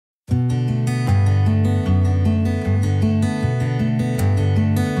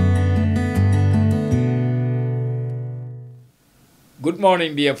Good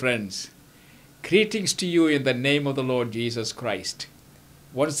morning, dear friends. Greetings to you in the name of the Lord Jesus Christ.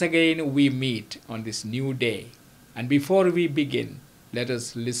 Once again, we meet on this new day. And before we begin, let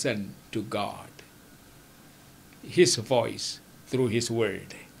us listen to God, His voice through His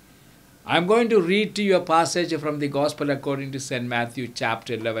word. I'm going to read to you a passage from the Gospel according to St. Matthew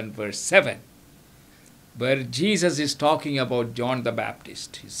chapter 11, verse 7, where Jesus is talking about John the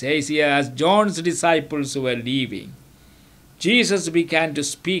Baptist. He says here, as John's disciples were leaving, Jesus began to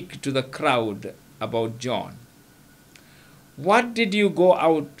speak to the crowd about John. What did you go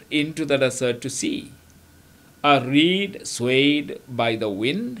out into the desert to see? A reed swayed by the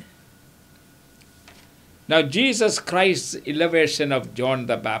wind? Now, Jesus Christ's elevation of John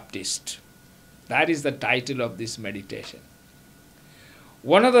the Baptist. That is the title of this meditation.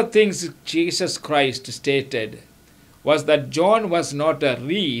 One of the things Jesus Christ stated was that John was not a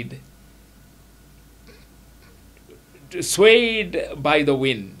reed swayed by the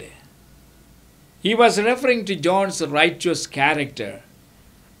wind. He was referring to John's righteous character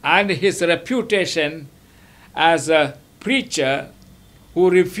and his reputation as a preacher who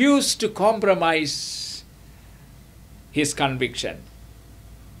refused to compromise his conviction.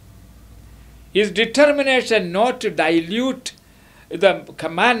 His determination not to dilute the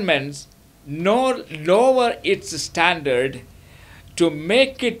commandments nor lower its standard to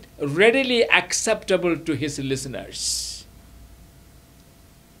make it readily acceptable to his listeners.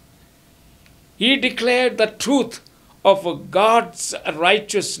 He declared the truth of God's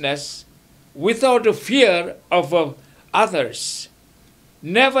righteousness without fear of others,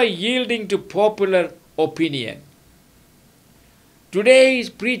 never yielding to popular opinion. Today's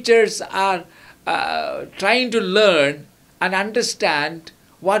preachers are trying to learn and understand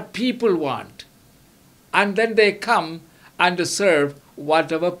what people want, and then they come and serve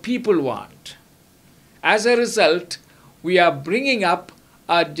whatever people want. As a result, we are bringing up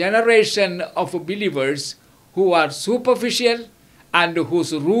a generation of believers who are superficial and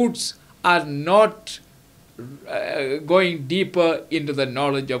whose roots are not going deeper into the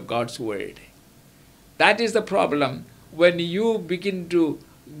knowledge of God's word. That is the problem when you begin to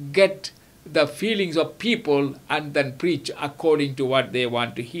get the feelings of people and then preach according to what they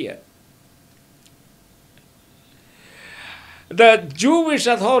want to hear. The Jewish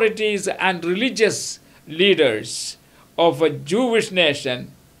authorities and religious leaders of a Jewish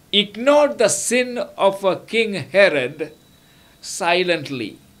nation ignored the sin of King Herod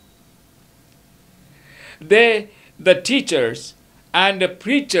silently. The teachers and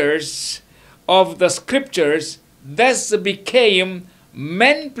preachers of the scriptures thus became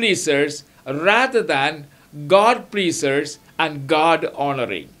men pleasers rather than God pleasers and God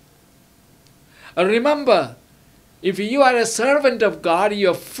honoring. Remember, if you are a servant of God,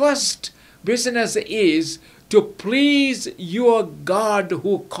 your first business is to please your God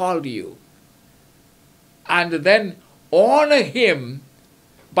who called you, and then honor Him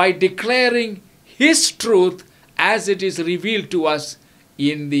by declaring His truth as it is revealed to us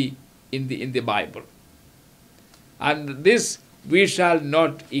in the Bible. And this we shall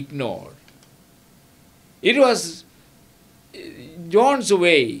not ignore. It was John's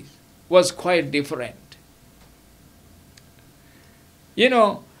way was quite different. You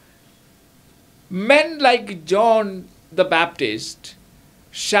know, men like John the Baptist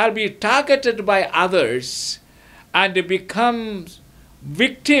shall be targeted by others and become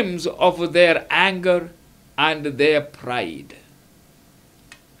victims of their anger and their pride.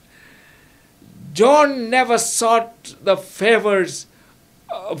 John never sought the favors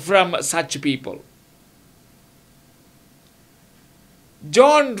from such people.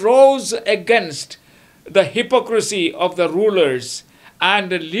 John rose against the hypocrisy of the rulers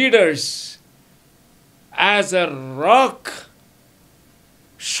and leaders as a rock,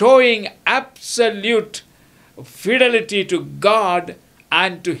 showing absolute fidelity to God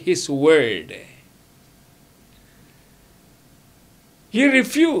and to His word. He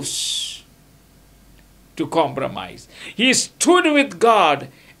refused to compromise. He stood with God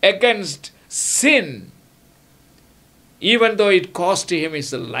against sin, even though it cost him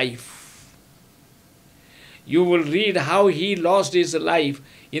his life. You will read how he lost his life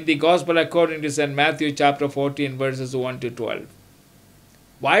in the Gospel according to St. Matthew chapter 14, verses 1 to 12.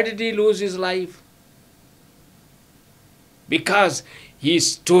 Why did he lose his life? Because he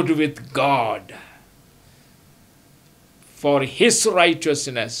stood with God for His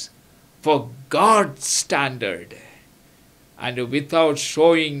righteousness, for God's standard, and without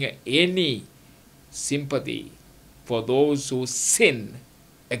showing any sympathy for those who sin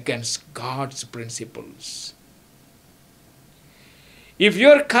against God's principles. If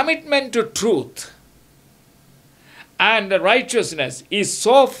your commitment to truth and righteousness is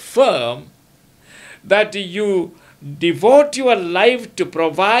so firm that you devote your life to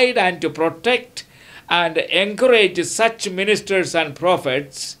provide and to protect and encourage such ministers and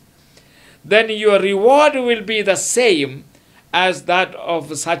prophets, then your reward will be the same as that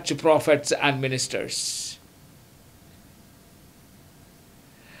of such prophets and ministers.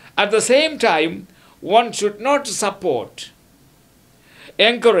 At the same time, one should not support,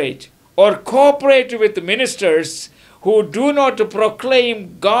 encourage, or cooperate with ministers who do not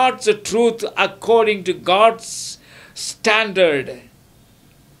proclaim God's truth according to God's standard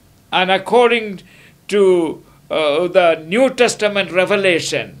and according to the New Testament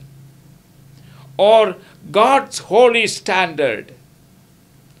revelation, or God's holy standard,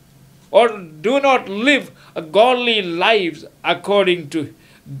 or do not live godly lives according to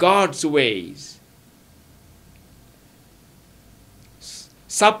God's ways.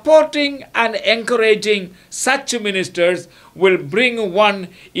 Supporting and encouraging such ministers will bring one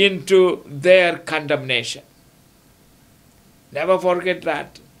into their condemnation. Never forget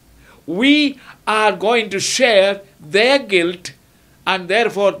that. We are going to share their guilt and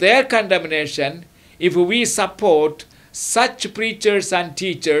therefore their condemnation if we support such preachers and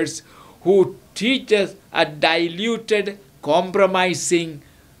teachers who teach us a diluted, compromising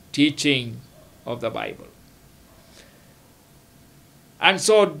teaching of the Bible. And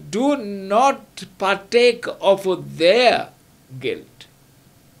so do not partake of their guilt,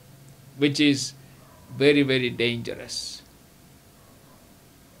 which is very, very dangerous.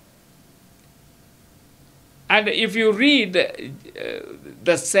 And if you read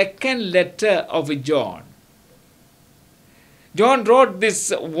the second letter of John, John wrote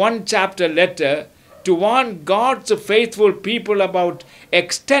this one chapter letter to warn God's faithful people about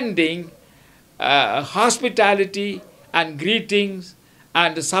extending hospitality and greetings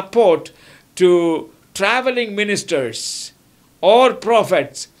and support to traveling ministers or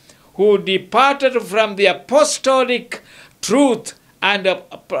prophets who departed from the apostolic truth and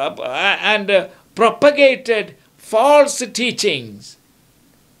propagated false teachings.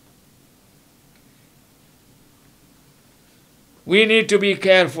 We need to be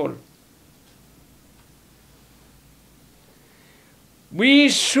careful. We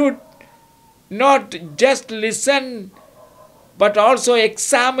should not just listen, but also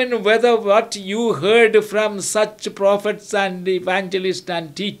examine whether what you heard from such prophets and evangelists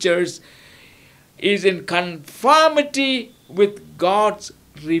and teachers is in conformity with God's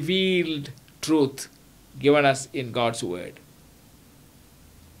revealed truth given us in God's word.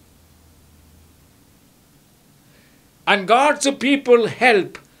 And God's people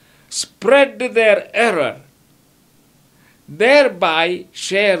help spread their error, thereby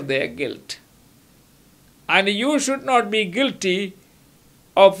share their guilt. And you should not be guilty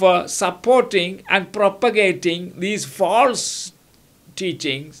of supporting and propagating these false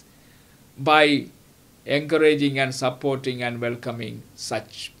teachings by encouraging and supporting and welcoming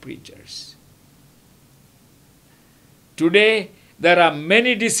such preachers. Today, there are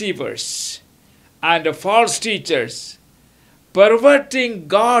many deceivers and false teachers perverting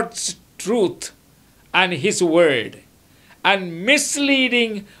God's truth and His word and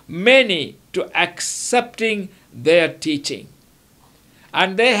misleading many to accepting their teaching.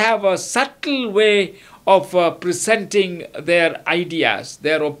 And they have a subtle way of presenting their ideas,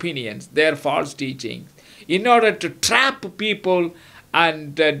 their opinions, their false teachings in order to trap people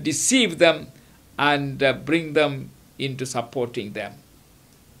and deceive them and bring them into supporting them.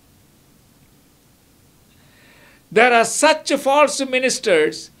 There are such false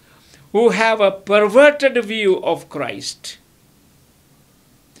ministers who have a perverted view of Christ.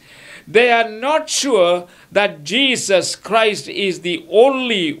 They are not sure that Jesus Christ is the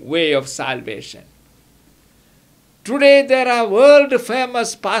only way of salvation. Today there are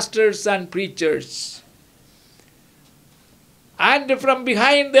world-famous pastors and preachers, and from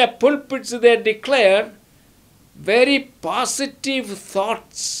behind their pulpits they declare very positive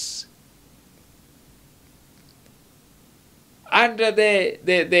thoughts. And they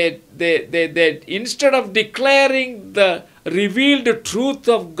instead of declaring the revealed truth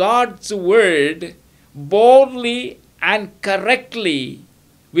of God's word boldly and correctly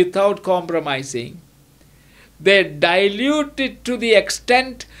without compromising, they dilute it to the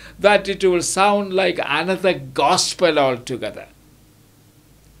extent that it will sound like another gospel altogether.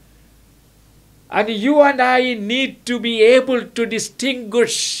 And you and I need to be able to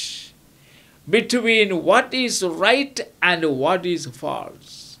distinguish between what is right and what is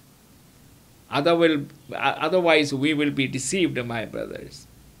false. Otherwise, we will be deceived, my brothers.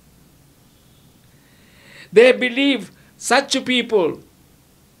 They believe such people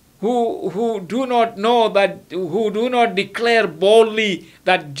who do not know that, who do not declare boldly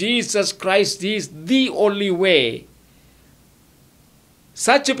that Jesus Christ is the only way.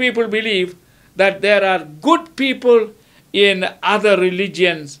 Such people believe that there are good people in other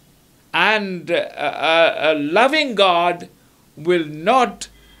religions, and a loving God will not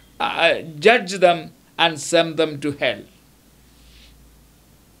judge them and send them to hell.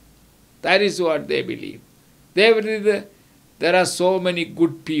 That is what they believe. They believe there are so many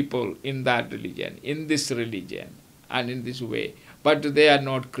good people in that religion, in this religion, and in this way, but they are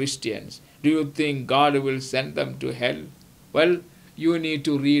not Christians. Do you think God will send them to hell? Well, you need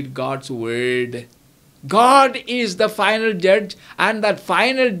to read God's word. God is the final judge, and that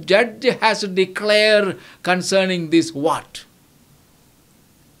final judge has to declare concerning this what?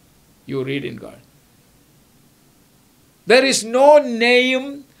 You read in God. There is no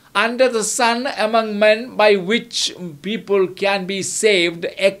name under the sun among men by which people can be saved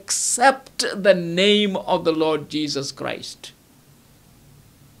except the name of the Lord Jesus Christ.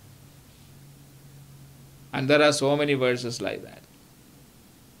 And there are so many verses like that.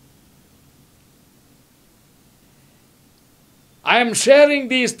 I am sharing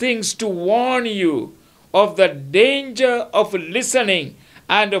these things to warn you of the danger of listening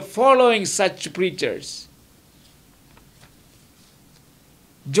and following such preachers.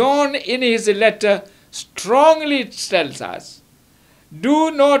 John in his letter strongly tells us,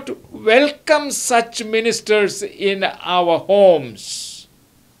 do not welcome such ministers in our homes.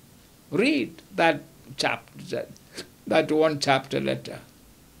 Read that chapter, that one chapter letter.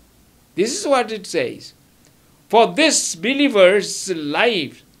 This is what it says. For this believer's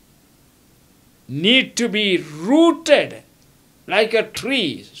life need to be rooted like a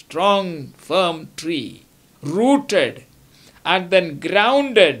tree, strong, firm tree, rooted and then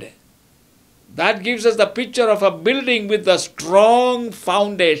grounded. That gives us the picture of a building with a strong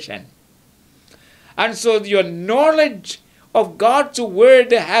foundation. And so your knowledge of God's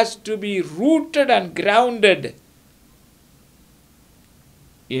word has to be rooted and grounded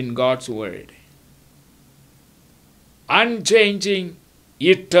in God's word. Unchanging,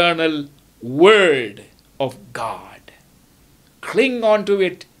 eternal word of God. Cling on to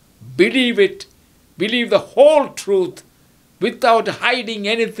it, believe the whole truth without hiding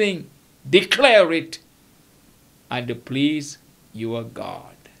anything. Declare it and please your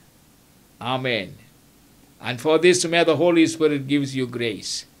God. Amen. And for this, may the Holy Spirit gives you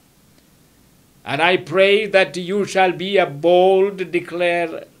grace. And I pray that you shall be a bold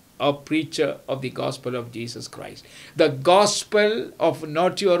declarer, a preacher of the gospel of Jesus Christ. The gospel of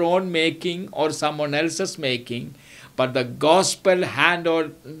not your own making or someone else's making, but the gospel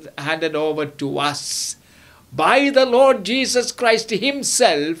handed over to us by the Lord Jesus Christ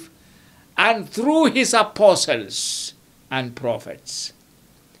himself and through his apostles and prophets.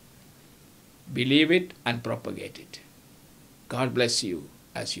 Believe it and propagate it. God bless you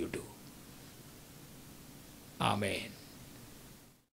as you do. Amen.